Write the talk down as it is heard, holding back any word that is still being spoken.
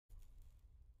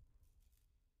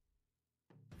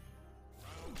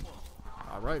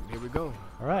All right, here we go.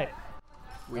 All right.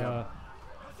 We have.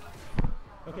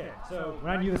 Okay, so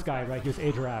when I knew this guy, right, he was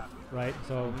a giraffe, right?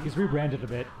 So he's rebranded a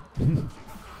bit.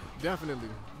 Definitely.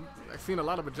 I've seen a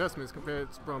lot of adjustments compared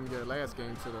from your last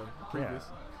game to the previous.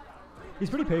 Yeah. He's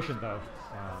pretty patient, though.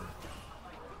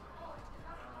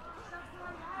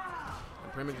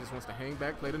 Primid just wants to hang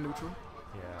back, play the neutral.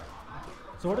 Yeah.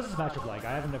 So what is this matchup like?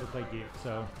 I haven't never played Geef,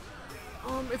 so...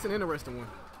 It's an interesting one.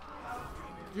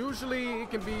 Usually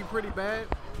it can be pretty bad.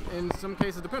 In some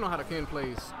cases, depending on how the Ken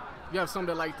plays. You have some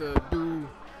that like to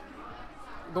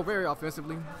go very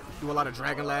offensively, do a lot of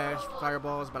Dragon Lash,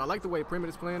 fireballs, but I like the way Primid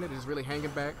is playing it. It's really hanging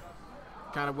back,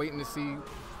 kind of waiting to see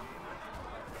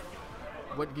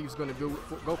what Geef's going to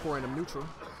go for in the neutral.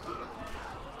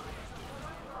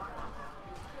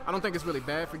 I don't think it's really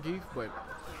bad for Geef, but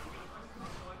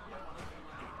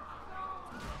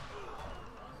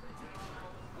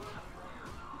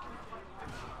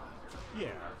yeah.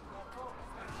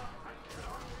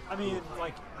 I mean,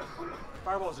 like,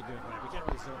 fireballs are good, right? We can't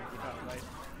really say anything about it, right?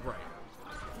 Right.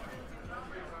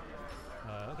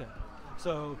 Okay.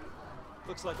 So,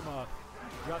 looks like I'm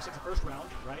drop 6 the first round,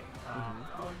 right?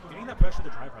 Getting that pressure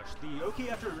with the drive rush. The OK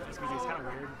after SBJ is kind of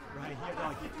weird, right? He had to,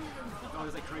 like, all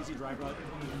this like crazy drive rush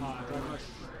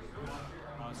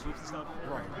sweeps and stuff.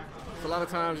 Right. So a lot of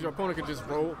times your opponent can just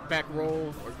back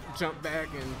roll, or jump back,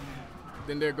 and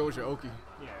then there goes your Oki.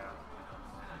 Yeah.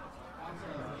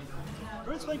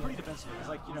 Bird's playing pretty defensively. It's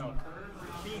like, you know,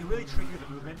 being really tricky with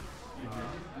the movement. Ooh,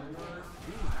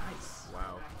 nice.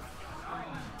 Wow.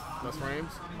 Plus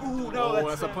frames. Ooh, no, oh,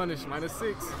 that's a punish.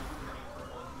 -6.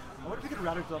 I wonder if we could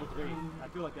route it to level 3. I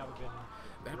feel like that would have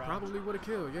been. That probably would have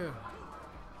killed, yeah.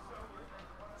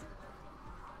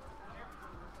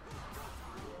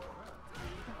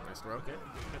 Nice throw. Okay,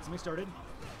 got something started.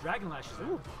 Dragon Lash is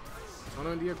there. Turn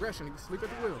on the aggression. He can sleep at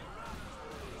the wheel.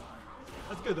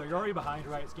 That's good though. You're already behind,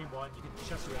 right? It's game 1. You can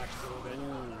chest your actions a little bit.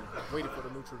 Ooh, waited for the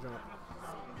neutral jump.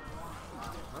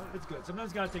 It's good.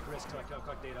 Sometimes you gotta take risks to like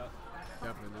collect data.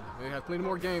 Definitely. They have plenty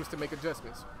more games to make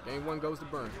adjustments. Game 1 goes to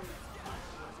Bearn.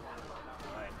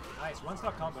 Right. Nice. One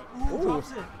stop combo. Ooh.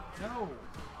 Drops it. No.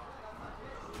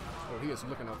 Oh, he is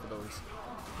looking out for those.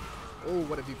 Oh,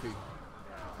 what a DP.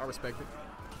 I respect it.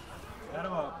 That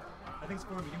I think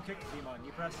score medium kick team on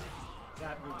knee press.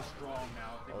 That move is strong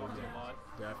now. They bumped it a lot.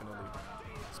 Definitely.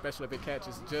 Especially if it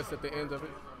catches just at the end of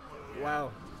it.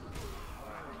 Wow.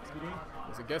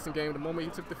 It's a guessing game the moment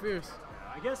he took the fierce.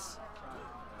 I guess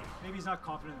maybe he's not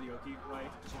confident in the Oki,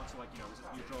 right? Just wants to, like, you know, resist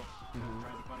neutral,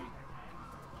 trying to be funny.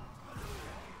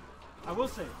 I will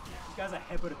say, this guy's a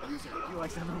headbutt abuser. He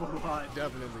likes that move a lot.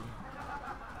 Definitely.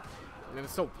 And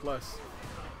it's so plus.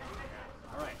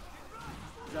 Alright.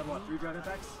 Is that what, 3 drive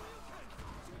attacks?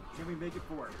 Can we make it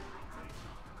 4?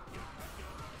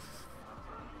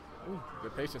 Ooh,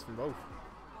 good patience from both.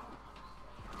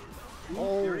 Ooh,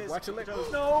 oh, watch your leg. No!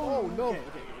 Oh, no. Okay,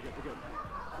 we're good.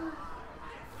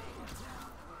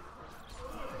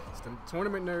 It's the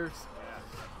tournament nerves.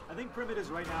 Yeah. I think Primid is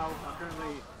right now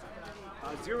currently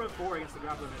 0-4 against the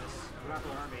Grappler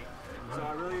Army. So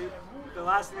I really, the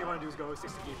last thing they want to do is go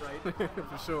 60 deep, right?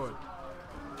 For sure.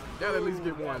 Yeah, at least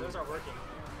get one. Yeah, those are working.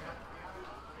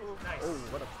 Ooh, nice. Oh,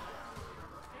 what a...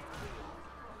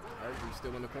 Alright, you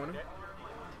still in the corner? Okay.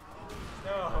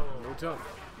 No. No jump.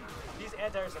 These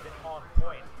anti-airs have been on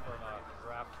point from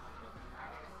Grap.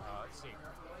 Let's see.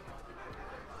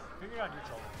 Figuring out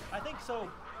neutral. I think so.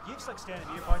 Geef's like stand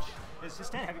and meter punch. His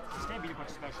stand meter punch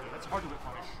especially. That's hard to whip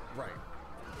punish. Right.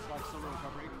 It's like solo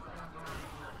recovery.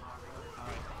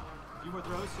 Alright. A few more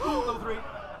throws. Level 3.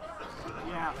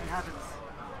 Yeah, it happens.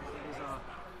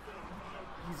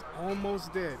 He's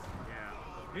almost dead. Yeah.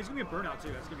 He's gonna be a burnout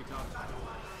too. That's gonna be tough.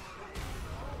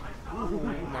 Ooh,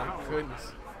 my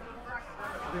goodness.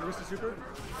 Are they risk the super?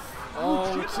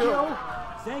 Oh, chip chill.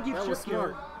 Zangief That was chip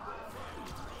smart.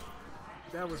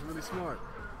 That was really smart.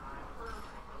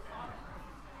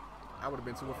 I would have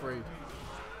been too afraid.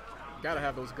 Gotta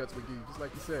have those guts with you, just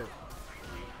like you said.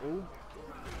 Ooh.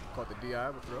 Caught the DI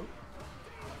with throw.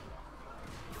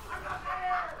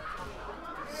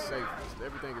 Safe.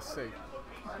 Everything is safe.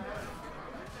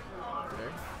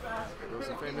 Okay. There's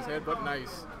some famous headbutt.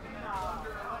 Nice.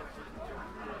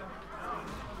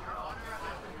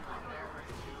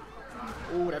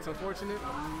 Oh, that's unfortunate.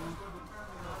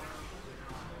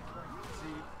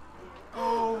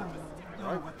 Oh!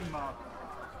 No, what the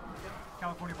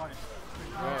California punish.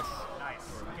 Yes.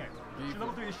 Nice. Okay. Deep.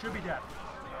 Level 3, this should be death.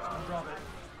 Don't drop it.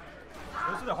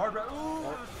 Those are the hard route.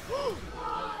 Ooh!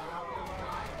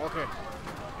 Okay.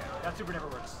 That super never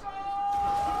works.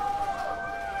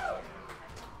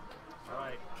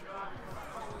 Alright.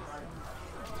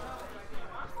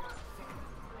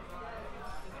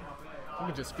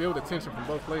 can just feel the tension from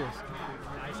both players.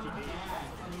 Nice DP.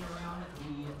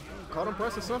 Caught him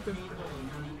pressing something.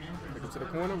 Take him to the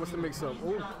corner. What's the mix-up?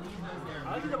 Ooh.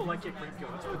 I like the double leg kick frame kill.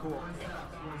 That's really cool.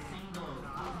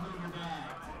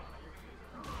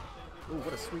 Ooh,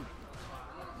 what a sweep.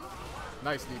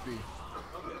 Nice DP.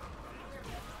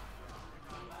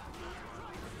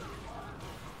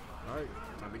 All right,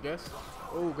 time to guess.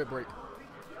 Oh, good break.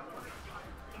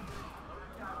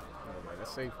 All right,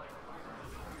 that's safe.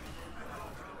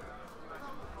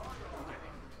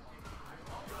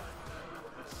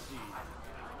 Let's see.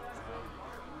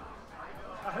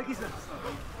 I think he's in.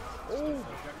 Oh,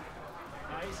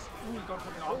 Nice. Ooh, he's going for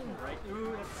something awful, right?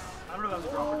 Ooh, that's. I don't know if that was a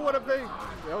drop. oh, what a bait.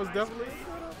 That was definitely.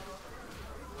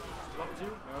 Drop two?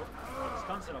 Nope.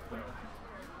 Stun set up though.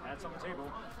 That's on the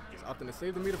table. He's opting to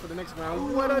save the meter for the next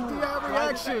round. What a DI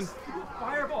reaction.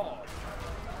 Fireball!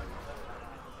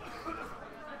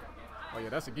 Oh, yeah,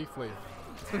 that's a geek player.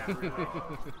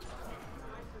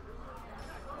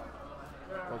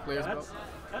 Both players. Yeah,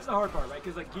 that's the hard part, right?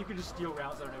 Because like you can just steal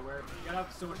rounds out of nowhere. You gotta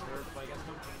have so much nerve to play against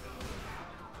them.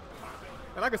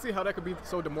 And I can see how that could be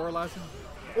so demoralizing.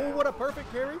 Oh, what a perfect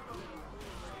parry.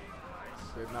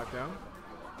 Good knockdown.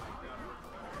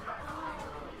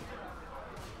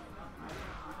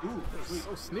 Ooh, sweet.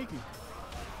 So sneaky.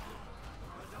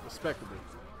 Respectable.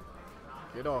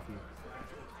 Get off me.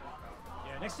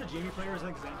 Yeah, next to JMU players, I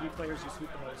think Zangief players who sweep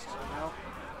the most now.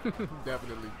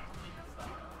 Definitely.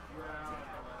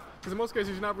 Because in most cases,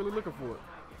 you're not really looking for it.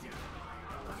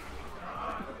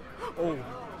 Oh.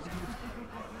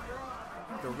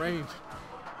 The range.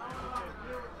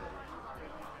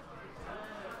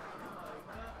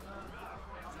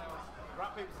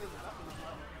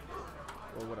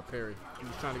 Oh, what a parry. He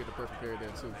was trying to get the perfect parry there,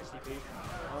 too. Nice DP.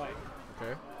 Alright.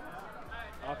 Okay.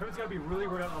 Primid's got to be really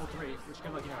worried on level 3, which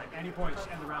can, like, you know, at any point just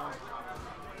end the round.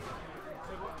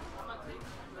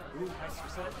 Ooh, nice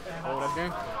reset. And Oh, that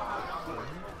game.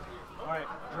 Alright,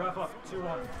 giraffe up, 2-1.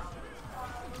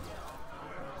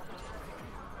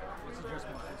 What's the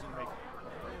adjustment he's going to make?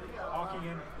 Hawking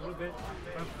in a little bit,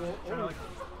 trying to like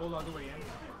hold on the way in.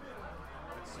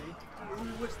 Let's see.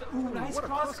 Ooh, what's the nice what a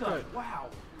cross cut. cross-cut. Wow.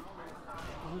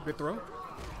 Ooh, good throw.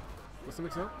 What's the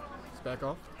mix up? Just back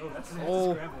off. Oh, that's a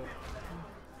Oh. scramble.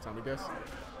 Time to guess.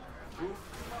 Ooh,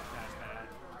 that's bad.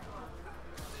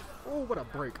 Oh, what a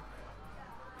break.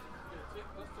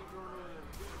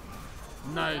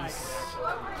 Nice.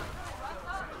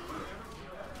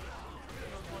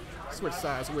 Switch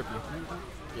sides with me.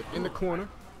 Get in the corner.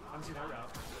 I haven't seen that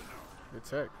route. Good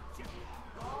tech.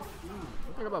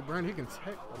 One thing about Bearn, he can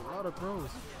tech a lot of throws.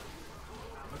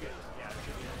 Okay, yeah, that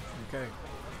should be it. Okay.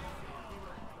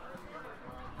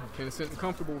 Ken sitting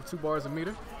comfortable with 2 bars a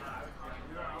meter.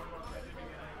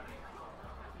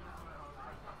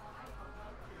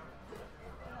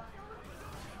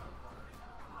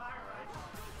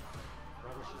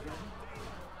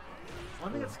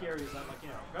 One thing that's scary is that, like, you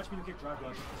know, crouch medium kick drive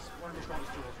rush is one of your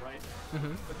strongest tools, right?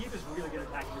 But Zangief is really good at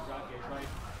attacking your drive gauge, right?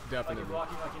 Definitely. Like, you're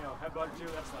blocking, like, you know, headbutt or two,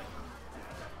 that's like,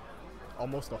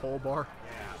 Almost a whole bar.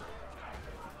 yeah.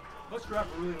 Most giraffe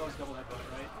really loves double headbutt,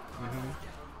 right?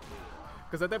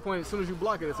 Because at that point, as soon as you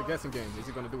block it, it's a guessing game. Is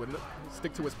he going to do it,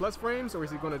 stick to his plus frames, or is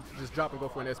he going to just drop and go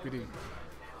for an SPD?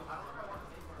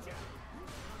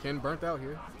 Ken burnt out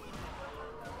here.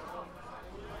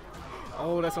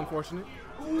 Oh, that's unfortunate.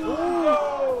 Ooh!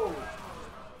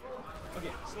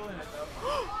 Okay, still in it though.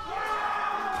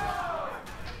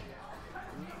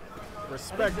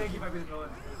 Respect. I think Zangief might be the villain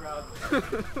in the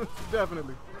crowd.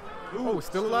 Definitely. Ooh, Oh,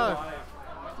 still alive.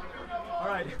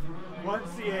 Alright, 1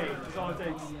 CA is all it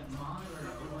takes.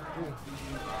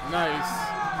 Nice.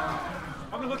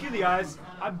 I'm gonna look you in the eyes.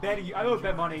 I'm betting you, I would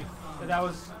bet money that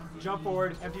was jump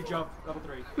forward, empty jump, level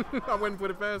 3. I wouldn't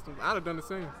put it past him. I'd have done the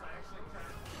same.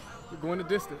 We're going the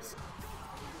distance.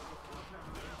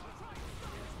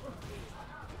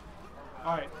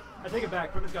 Alright, I take it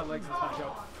back. Primid's got legs in this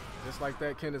matchup. Just like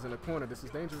that, Ken is in the corner. This is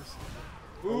dangerous.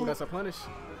 Ooh. Oh, that's a punish.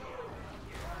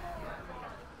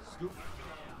 Scoop.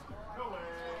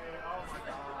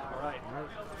 Alright.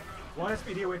 1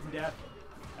 SPD away from death.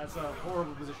 That's a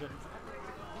horrible position.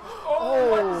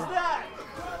 Oh! What's that?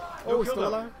 Oh, No he's kill, still though.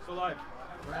 alive? Still alive.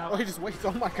 We're out. Oh, he just waits.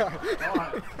 Oh my god.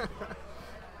 God.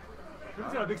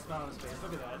 Primid's got a big smile on his face.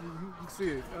 Look at that. You can see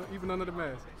it, even under the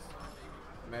mask.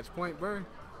 Match point, Bearn.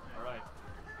 Alright.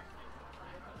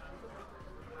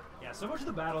 Yeah, so much of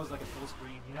the battle is like a full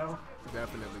screen, you know?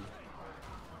 Definitely.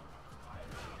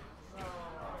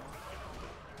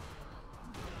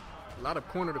 A lot of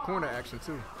corner-to-corner action,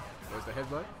 too. There's the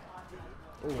headbutt.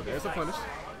 Oh, there's a punish.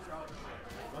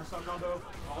 One stop combo,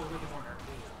 all the way to the corner.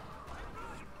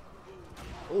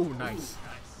 Oh, nice.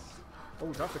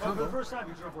 Oh, drop the Oh, for combo. the first time,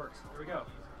 your drop works. There we go.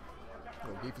 Oh,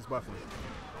 Zangief is buffering.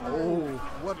 Oh,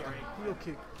 what a heel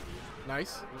kick.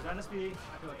 Nice. Was that an SPD?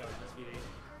 I feel like that was an SPD.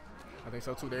 I think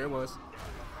so too. There it was.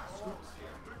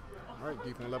 All right,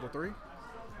 Zangief on level 3. All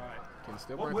right. Can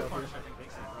still What break whip up punish here. I think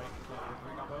makes sense, right?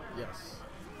 Whip combo? Yes.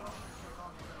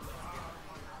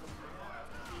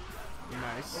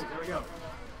 Nice. Oh, there we go.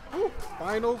 Woo,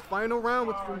 final round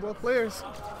with from both players.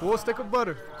 Full stick of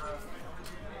butter.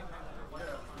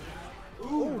 Ooh,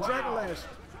 Ooh, wow. Dragon Lash.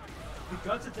 The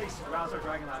guts it takes to rouse our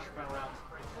Dragon Lash for final rounds.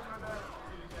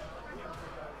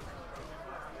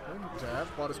 Jab,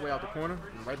 fought his way out the corner,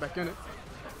 and right back in it.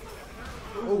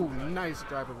 Oh, nice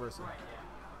drive reversal.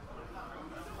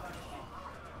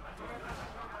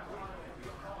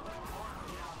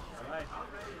 Alright.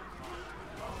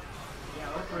 Yeah,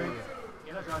 look great.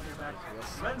 Get that drive here back.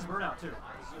 Yes. Ren's burnout too.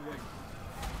 So big.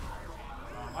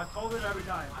 I've told it every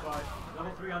time, but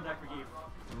level 3 on deck for Zangief.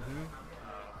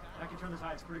 I can turn the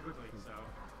tides pretty quickly, so.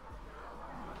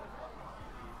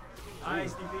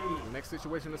 Nice DP. The next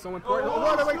situation is so important.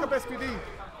 Oh, they wake up SPD.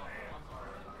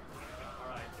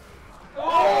 Alright.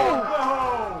 Oh!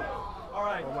 No!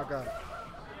 Alright. Oh my god.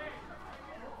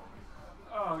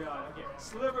 Oh god, okay.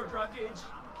 Sliver drop gauge.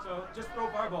 So just throw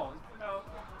fireball. No.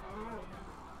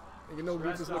 And you know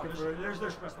Zangief is looking for it. They're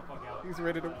stressed the fuck out. He's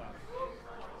ready to.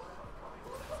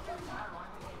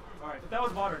 Alright, that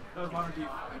was modern. That was modern deep.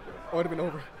 Oh, it'd have been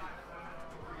over.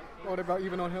 Oh, they're about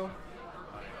even on hell.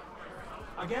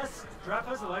 I guess draft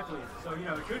has a life lead, so you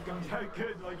know it could come down. It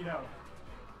could, like, you know.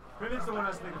 Primid's the one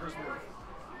that's making the first move.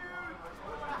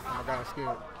 Oh my god, I'm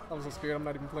scared. I'm so scared. I'm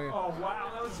not even playing. Oh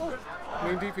wow, that was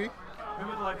Main DP.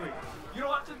 Primid the life lead. You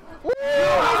don't have to. Woo!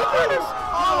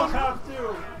 Oh, have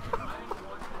to.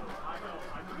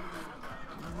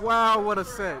 Wow, what a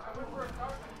set.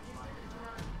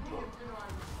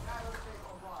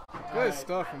 Good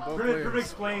stuff from both Primid players.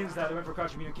 explains that they went for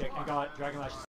crouching Mino kick and got Dragon Lash.